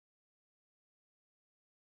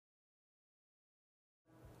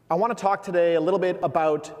I want to talk today a little bit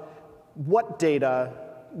about what data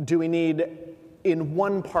do we need in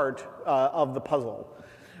one part of the puzzle,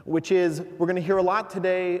 which is we're going to hear a lot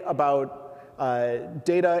today about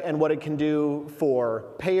data and what it can do for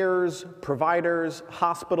payers, providers,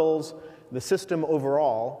 hospitals, the system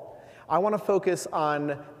overall. I want to focus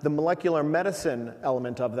on the molecular medicine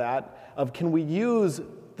element of that, of can we use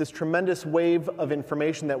this tremendous wave of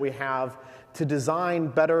information that we have to design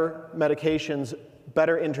better medications,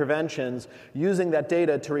 better interventions, using that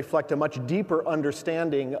data to reflect a much deeper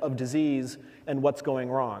understanding of disease and what's going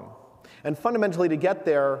wrong. And fundamentally, to get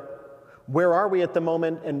there, where are we at the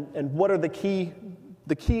moment, and what are the key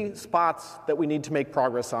spots that we need to make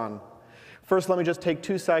progress on? First, let me just take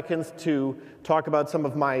 2 seconds to talk about some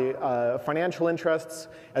of my financial interests.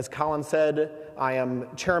 As Colin said, I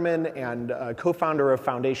am chairman and co-founder of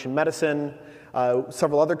Foundation Medicine,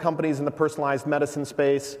 several other companies in the personalized medicine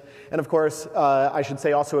space, and of course, I should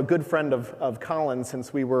say also a good friend of Colin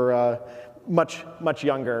since we were much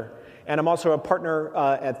younger. And I'm also a partner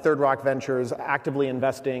at Third Rock Ventures, actively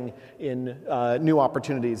investing in new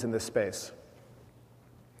opportunities in this space.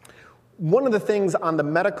 One of the things on the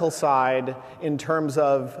medical side in terms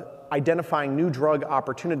of identifying new drug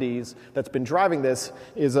opportunities that's been driving this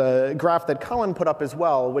is a graph that Colin put up as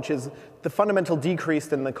well, which is the fundamental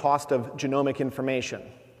decrease in the cost of genomic information.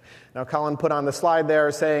 Now, Colin put on the slide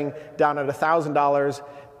there saying down at $1,000.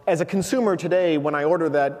 As a consumer today, when I order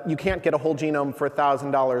that, you can't get a whole genome for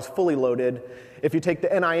 $1,000 fully loaded. If you take the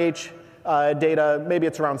NIH data, maybe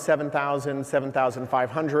it's around $7,000,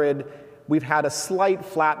 $7,500. We've had a slight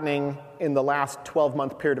flattening in the last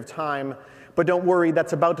 12-month period of time, but don't worry,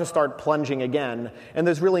 that's about to start plunging again. And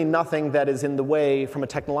there's really nothing that is in the way from a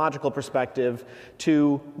technological perspective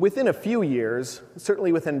to, within a few years,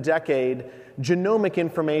 certainly within a decade, genomic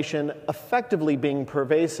information effectively being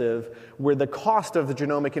pervasive, where the cost of the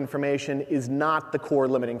genomic information is not the core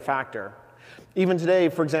limiting factor. Even today,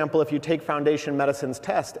 for example, if you take Foundation Medicine's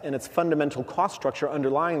test and its fundamental cost structure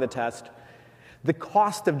underlying the test, the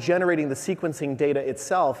cost of generating the sequencing data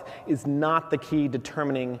itself is not the key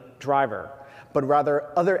determining driver, but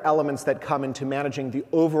rather other elements that come into managing the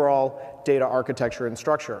overall data architecture and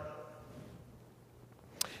structure.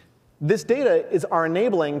 This data are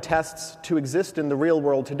enabling tests to exist in the real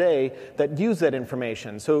world today that use that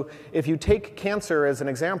information. So if you take cancer as an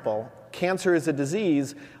example, cancer is a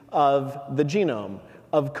disease of the genome,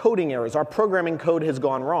 of coding errors. Our programming code has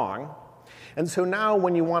gone wrong. And so now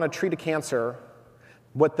when you want to treat a cancer,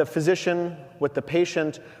 what the physician, what the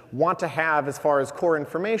patient want to have as far as core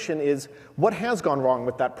information is what has gone wrong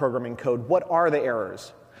with that programming code, what are the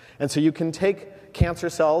errors? And so you can take cancer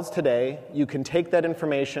cells today, you can take that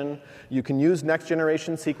information, you can use next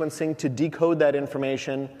generation sequencing to decode that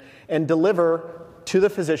information and deliver to the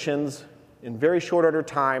physicians in very short order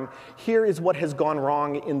time, here is what has gone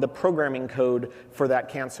wrong in the programming code for that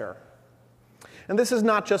cancer. And this is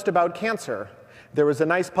not just about cancer. There was a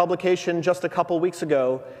nice publication just a couple weeks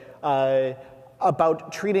ago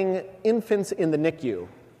about treating infants in the NICU.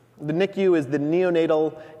 The NICU is the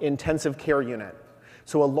neonatal intensive care unit.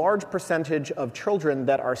 So a large percentage of children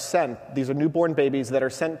that are sent, these are newborn babies that are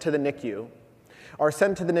sent to the NICU,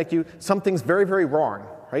 something's very, very wrong,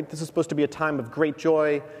 right? This is supposed to be a time of great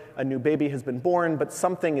joy. A new baby has been born, but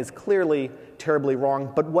something is clearly terribly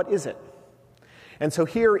wrong. But what is it? And so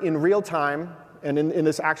here in real time, and in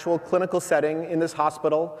this actual clinical setting, in this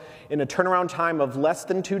hospital, in a turnaround time of less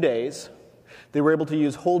than 2 days, they were able to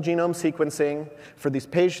use whole genome sequencing for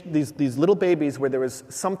these little babies where there was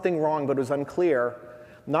something wrong but it was unclear,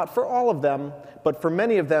 not for all of them, but for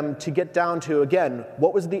many of them to get down to, again,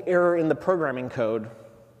 what was the error in the programming code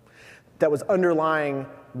that was underlying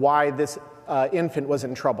why this infant was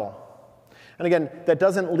in trouble. And again, that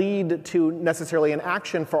doesn't lead to necessarily an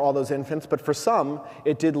action for all those infants, but for some,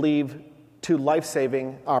 it did lead to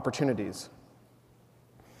life-saving opportunities.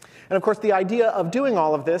 And of course, the idea of doing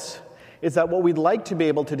all of this is that what we'd like to be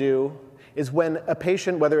able to do is when a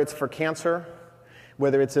patient, whether it's for cancer,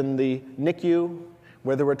 whether it's in the NICU,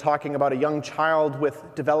 whether we're talking about a young child with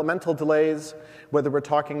developmental delays, whether we're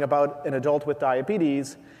talking about an adult with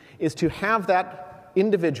diabetes, is to have that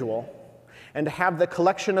individual and to have the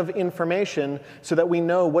collection of information so that we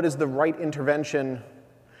know what is the right intervention,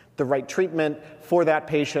 the right treatment for that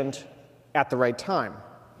patient at the right time.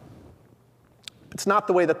 It's not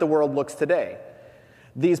the way that the world looks today.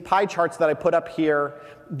 These pie charts that I put up here,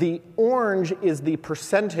 the orange is the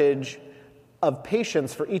percentage of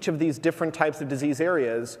patients for each of these different types of disease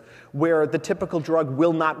areas where the typical drug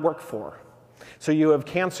will not work for. So you have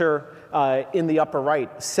cancer in the upper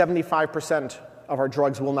right, 75% of our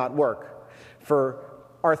drugs will not work. For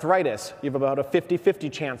arthritis, you have about a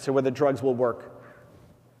 50-50 chance of whether drugs will work.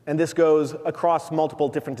 And this goes across multiple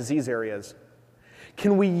different disease areas.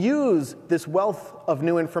 Can we use this wealth of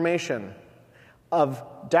new information, of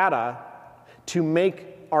data, to make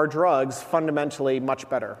our drugs fundamentally much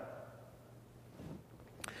better?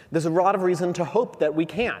 There's a lot of reason to hope that we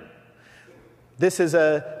can. This is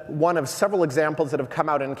one of several examples that have come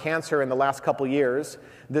out in cancer in the last couple years.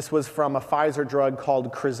 This was from a Pfizer drug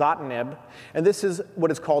called crizotinib, and this is what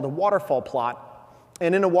is called a waterfall plot.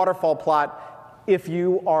 And in a waterfall plot, if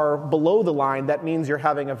you are below the line, that means you're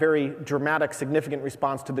having a very dramatic, significant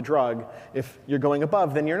response to the drug. If you're going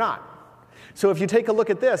above, then you're not. So if you take a look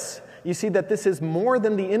at this, you see that this is more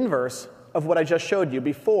than the inverse of what I just showed you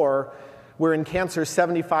before, where in cancer,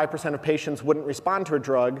 75% of patients wouldn't respond to a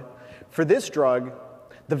drug. For this drug,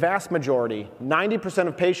 the vast majority, 90%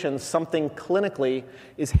 of patients, something clinically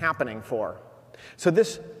is happening for. So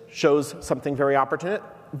this shows something very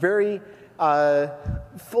very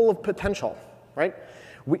full of potential, right?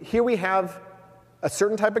 Here we have a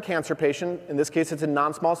certain type of cancer patient, in this case it's a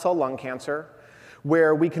non-small cell lung cancer,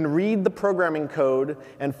 where we can read the programming code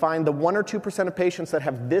and find the 1 or 2% of patients that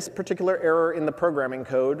have this particular error in the programming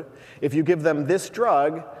code. If you give them this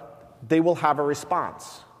drug, they will have a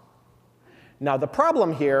response. Now, the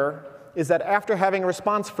problem here is that after having a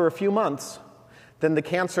response for a few months, then the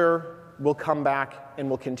cancer will come back and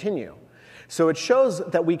will continue. So it shows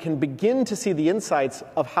that we can begin to see the insights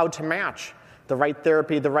of how to match the right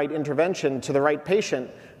therapy, the right intervention to the right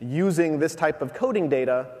patient using this type of coding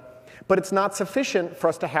data, but it's not sufficient for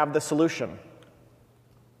us to have the solution.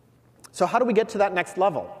 So how do we get to that next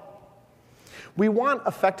level? We want,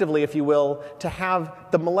 effectively, if you will, to have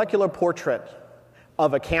the molecular portrait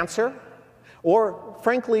of a cancer, or,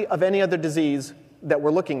 frankly, of any other disease that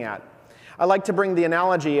we're looking at. I like to bring the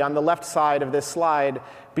analogy on the left side of this slide.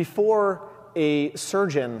 Before a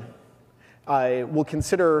surgeon will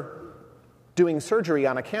consider doing surgery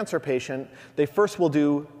on a cancer patient, they first will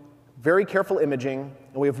do very careful imaging,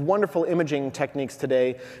 and we have wonderful imaging techniques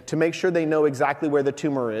today to make sure they know exactly where the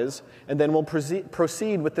tumor is, and then we'll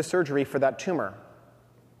proceed with the surgery for that tumor.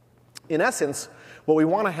 In essence, what we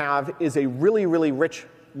want to have is a really, really rich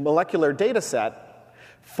molecular data set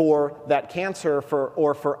for that cancer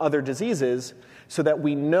or for other diseases so that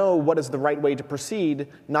we know what is the right way to proceed,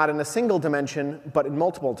 not in a single dimension, but in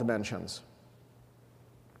multiple dimensions.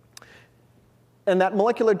 And that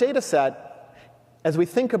molecular data set, as we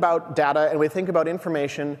think about data and we think about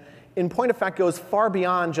information, in point of fact goes far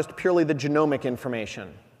beyond just purely the genomic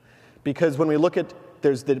information. Because when we look at,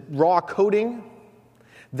 there's the raw coding,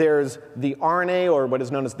 there's the RNA, or what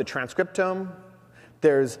is known as the transcriptome,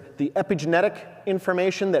 there's the epigenetic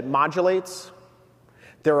information that modulates.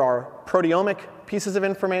 There are proteomic pieces of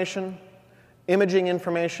information, imaging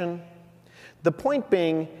information. The point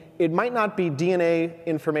being, it might not be DNA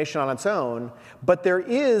information on its own, but there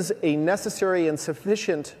is a necessary and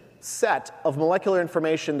sufficient set of molecular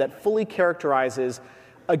information that fully characterizes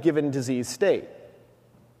a given disease state.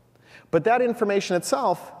 But that information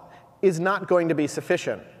itself is not going to be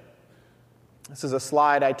sufficient. This is a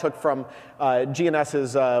slide I took from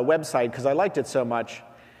GNS's website because I liked it so much.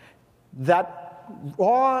 That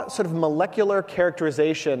raw sort of molecular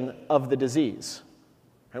characterization of the disease.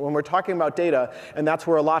 Right? When we're talking about data, and that's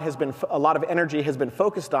where a lot of energy has been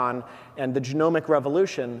focused on, and the genomic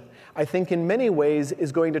revolution, I think in many ways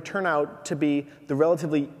is going to turn out to be the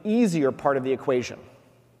relatively easier part of the equation.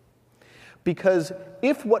 Because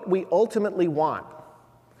if what we ultimately want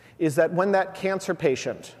is that when that cancer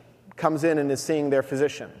patient comes in and is seeing their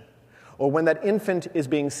physician, or when that infant is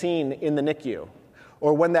being seen in the NICU,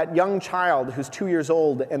 or when that young child who's 2 years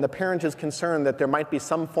old and the parent is concerned that there might be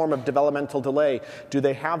some form of developmental delay, do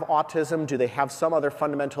they have autism, do they have some other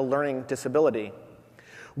fundamental learning disability?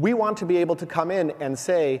 We want to be able to come in and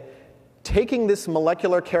say, taking this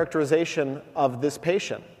molecular characterization of this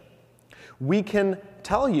patient, we can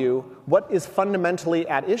tell you what is fundamentally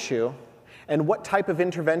at issue and what type of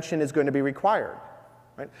intervention is going to be required.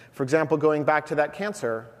 Right? For example, going back to that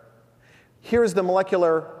cancer, here's the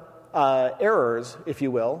molecular errors, if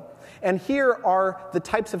you will, and here are the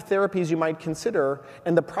types of therapies you might consider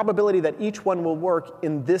and the probability that each one will work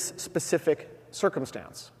in this specific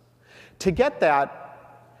circumstance. To get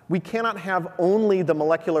that, we cannot have only the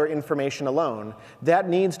molecular information alone. That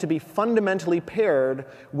needs to be fundamentally paired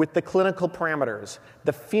with the clinical parameters,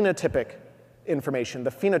 the phenotypic information,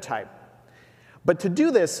 the phenotype. But to do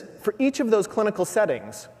this, for each of those clinical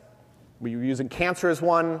settings, we're using cancer as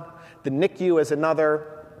one, the NICU as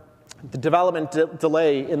another, the development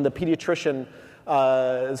delay in the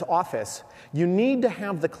pediatrician's office, you need to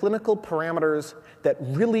have the clinical parameters that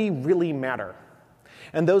really, really matter.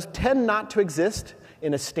 And those tend not to exist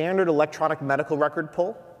in a standard electronic medical record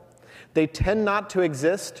pull. They tend not to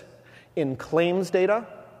exist in claims data.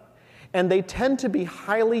 And they tend to be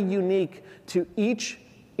highly unique to each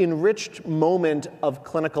enriched moment of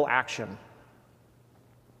clinical action.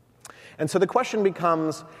 And so the question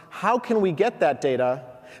becomes, how can we get that data?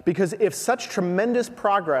 Because if such tremendous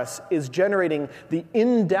progress is generating the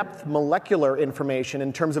in-depth molecular information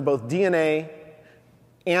in terms of both DNA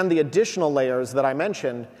and the additional layers that I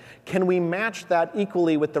mentioned, can we match that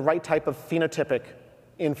equally with the right type of phenotypic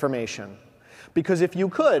information? Because if you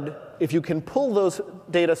can pull those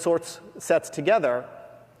data sets together,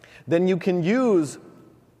 then you can use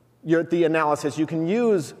the analysis, you can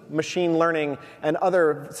use machine learning and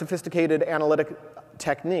other sophisticated analytic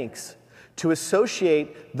techniques to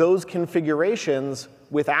associate those configurations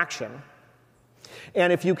with action.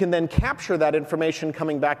 And if you can then capture that information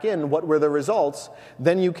coming back in, what were the results,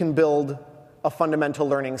 then you can build a fundamental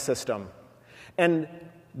learning system. And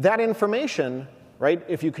that information, right,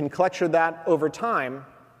 if you can collecture that over time,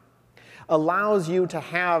 allows you to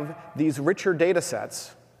have these richer data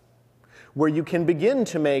sets where you can begin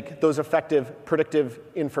to make those effective predictive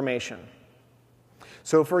information.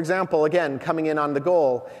 So for example, again, coming in on the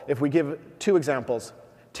goal, if we give two examples,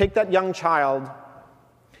 take that young child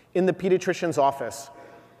in the pediatrician's office.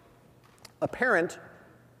 A parent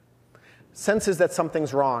senses that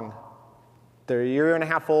something's wrong. They're a year and a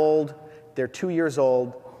half old, they're 2 years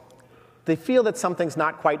old. They feel that something's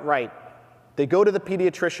not quite right. They go to the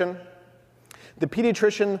pediatrician. The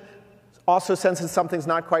pediatrician also senses something's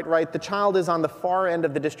not quite right. The child is on the far end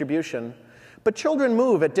of the distribution. But children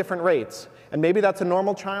move at different rates. And maybe that's a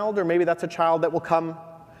normal child, or maybe that's a child that will come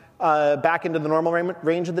back into the normal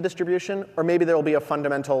range of the distribution, or maybe there will be a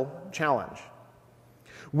fundamental challenge.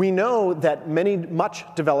 We know that much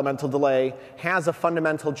developmental delay has a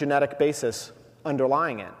fundamental genetic basis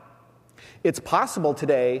underlying it. It's possible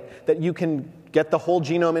today that you can get the whole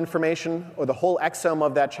genome information or the whole exome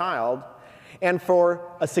of that child, and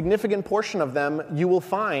for a significant portion of them, you will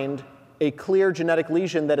find a clear genetic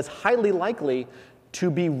lesion that is highly likely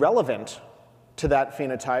to be relevant to that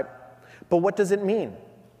phenotype. But what does it mean?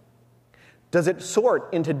 Does it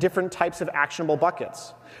sort into different types of actionable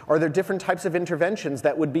buckets? Are there different types of interventions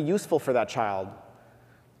that would be useful for that child?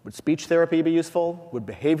 Would speech therapy be useful? Would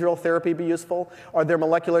behavioral therapy be useful? Are there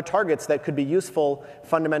molecular targets that could be useful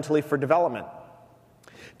fundamentally for development?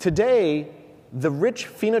 Today, the rich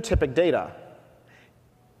phenotypic data,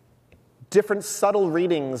 different subtle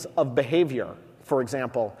readings of behavior, for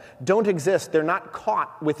example, don't exist. They're not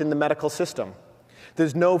caught within the medical system.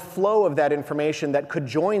 There's no flow of that information that could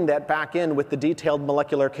join that back in with the detailed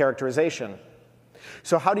molecular characterization.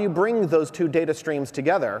 So how do you bring those two data streams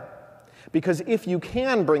together? Because if you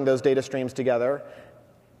can bring those data streams together,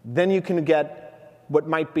 then you can get what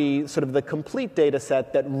might be sort of the complete data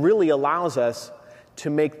set that really allows us to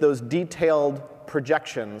make those detailed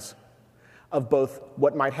projections of both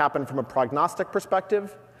what might happen from a prognostic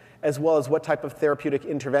perspective, as well as what type of therapeutic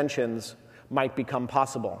interventions might become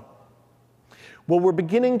possible. Well, we're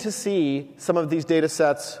beginning to see some of these data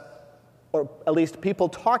sets, or at least people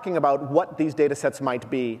talking about what these data sets might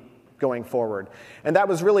be going forward. And that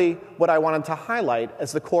was really what I wanted to highlight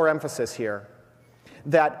as the core emphasis here,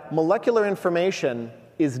 that molecular information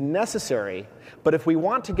is necessary, but if we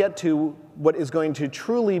want to get to what is going to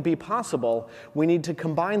truly be possible, we need to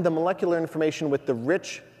combine the molecular information with the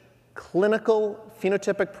rich clinical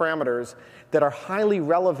phenotypic parameters that are highly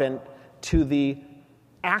relevant to the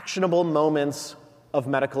actionable moments of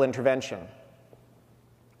medical intervention.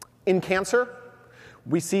 In cancer,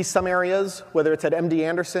 we see some areas, whether it's at MD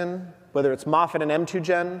Anderson, whether it's Moffitt and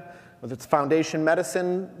M2Gen, whether it's Foundation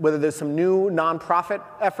Medicine, whether there's some new nonprofit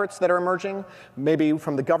efforts that are emerging, maybe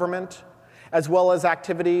from the government, as well as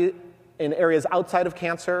activity in areas outside of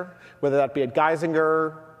cancer, whether that be at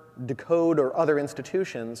Geisinger, Decode, or other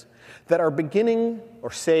institutions, that are beginning,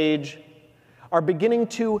 or SAGE, are beginning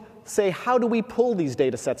to say, how do we pull these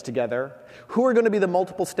data sets together? Who are going to be the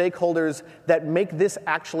multiple stakeholders that make this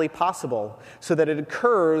actually possible so that it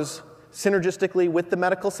occurs synergistically with the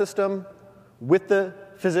medical system, with the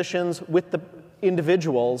physicians, with the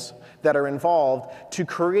individuals that are involved to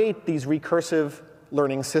create these recursive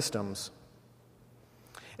learning systems?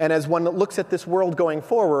 And as one looks at this world going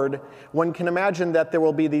forward, one can imagine that there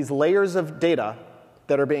will be these layers of data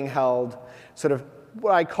that are being held, sort of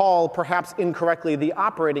what I call, perhaps incorrectly, the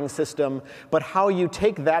operating system, but how you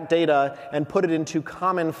take that data and put it into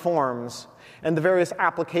common forms, and the various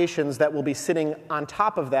applications that will be sitting on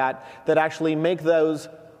top of that that actually make those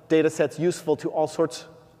data sets useful to all sorts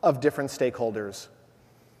of different stakeholders.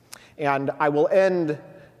 And I will end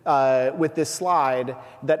with this slide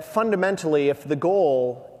that fundamentally, if the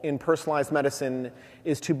goal in personalized medicine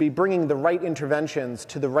is to be bringing the right interventions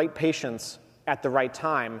to the right patients at the right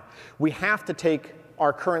time, we have to take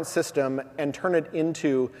our current system and turn it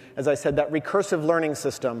into, as I said, that recursive learning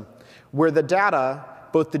system where the data,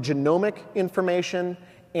 both the genomic information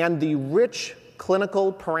and the rich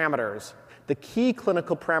clinical parameters, the key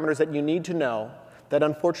clinical parameters that you need to know that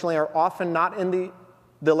unfortunately are often not in the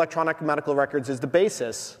electronic medical records is the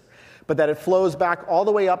basis, but that it flows back all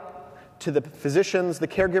the way up to the physicians, the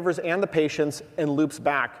caregivers, and the patients and loops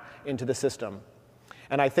back into the system.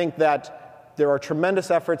 And I think that there are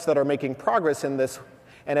tremendous efforts that are making progress in this,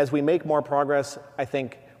 and as we make more progress, I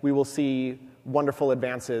think we will see wonderful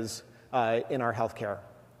advances in our healthcare.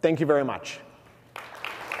 Thank you very much.